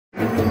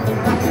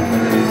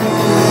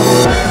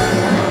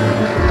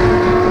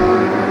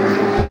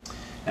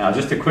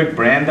just a quick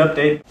brand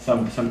update.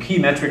 Some key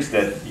metrics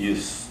that you,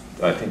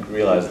 I think,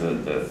 realize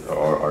that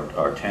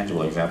are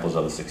tangible examples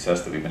of the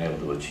success that we've been able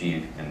to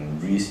achieve in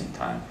recent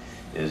time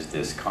is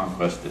this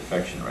conquest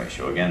defection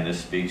ratio. Again,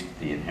 this speaks to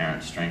the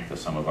inherent strength of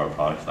some of our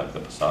products like the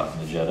Passat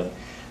and the Jetta.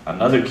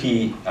 Another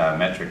key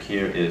metric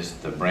here is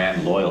the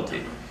brand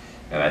loyalty,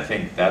 and I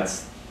think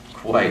that's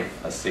quite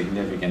a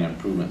significant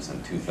improvement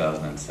since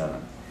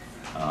 2007.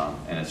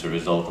 And it's a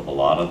result of a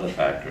lot of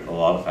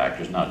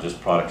factors, not just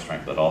product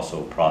strength, but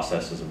also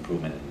processes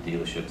improvement in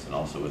dealerships and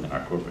also within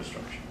our corporate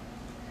structure.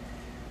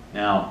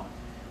 Now,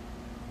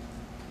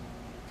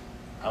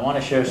 I want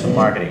to share some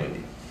marketing with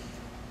you.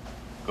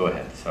 Go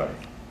ahead, sorry.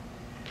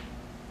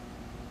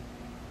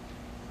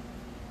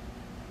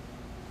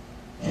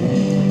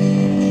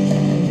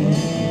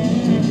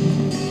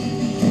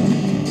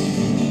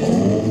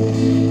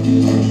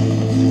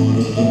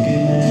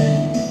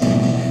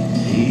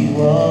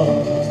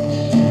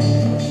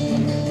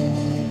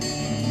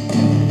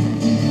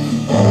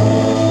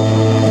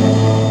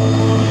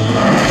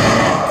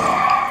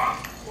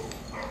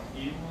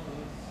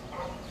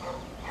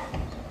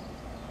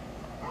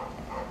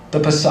 The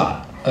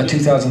Passat, a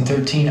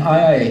 2013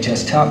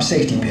 IIHS top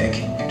safety pick,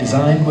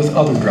 designed with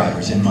other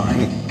drivers in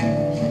mind.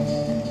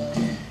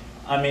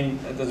 I mean,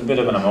 there's a bit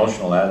of an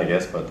emotional ad, I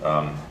guess, but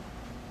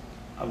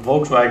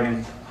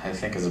Volkswagen, I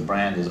think, as a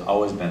brand, has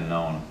always been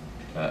known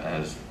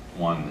as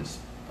one that's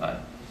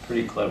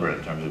pretty clever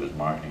in terms of its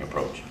marketing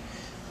approach.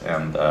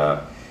 And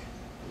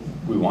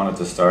we wanted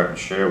to start and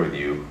share with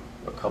you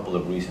a couple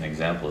of recent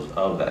examples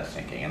of that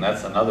thinking. And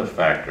that's another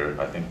factor,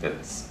 I think,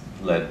 that's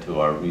led to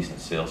our recent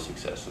sales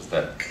success, is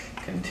that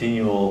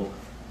continual,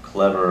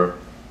 clever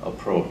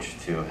approach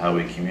to how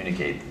we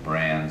communicate the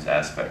brand's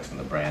aspects and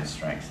the brand's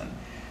strengths. And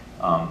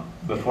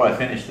before I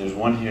finish, there's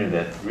one here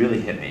that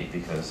really hit me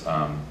because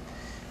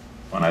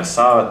when I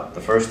saw it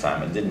the first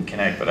time, it didn't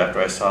connect, but after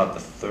I saw it the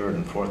third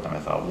and fourth time, I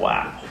thought,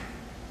 wow,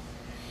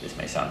 this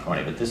may sound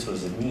corny, but this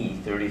was me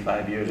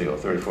 35 years ago,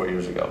 34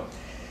 years ago,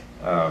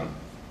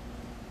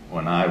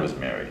 when I was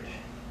married.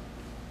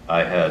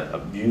 I had a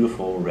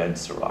beautiful red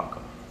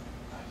Sirocco.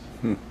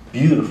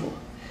 Beautiful.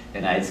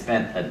 And I had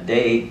spent a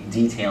day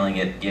detailing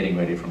it, getting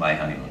ready for my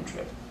honeymoon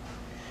trip.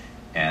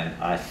 And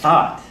I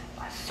thought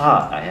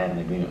I had an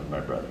agreement with my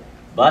brother.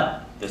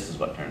 But this is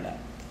what turned out.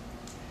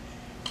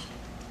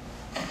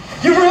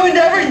 You ruined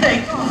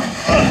everything!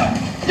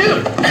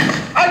 Dude,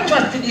 I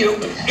trusted you.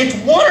 It's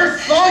water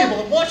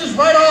soluble. It washes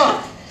right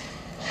off.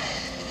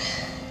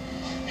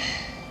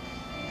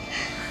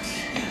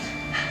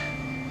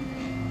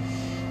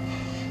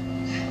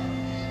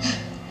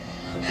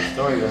 But the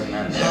story doesn't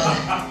end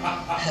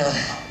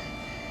there.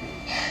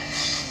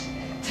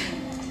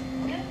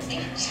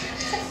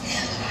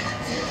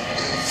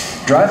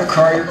 Drive a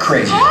car you're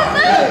crazy about.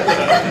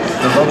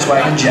 The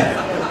Volkswagen Jetta.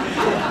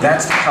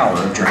 That's the power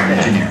of German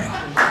engineering.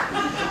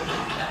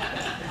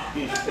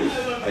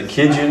 I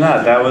kid you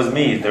not, that was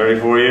me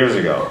 34 years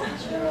ago.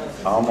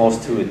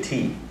 Almost to a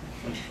T.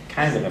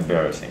 Kind of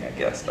embarrassing, I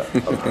guess, but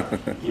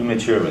okay. You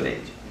mature with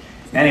age.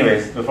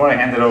 Anyways, before I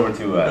hand it over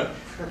to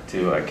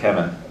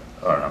Kevin,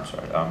 or no, I'm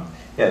sorry,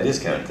 yeah, it is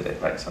Kevin today,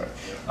 right, sorry.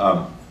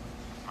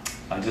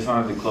 I just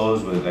wanted to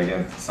close with,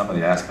 again, some of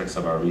the aspects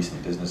of our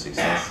recent business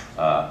success.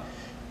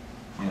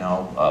 You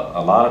know,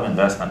 a lot of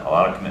investment, a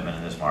lot of commitment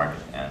in this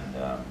market,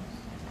 and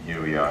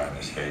here we are in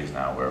this phase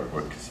now where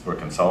we're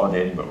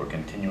consolidating, but we're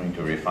continuing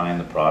to refine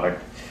the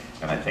product.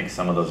 And I think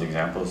some of those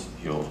examples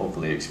you'll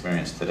hopefully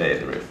experience today,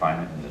 the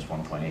refinement in this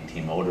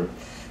 1.8T motor,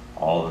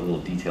 all the little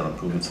detail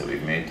improvements that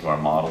we've made to our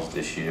models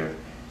this year.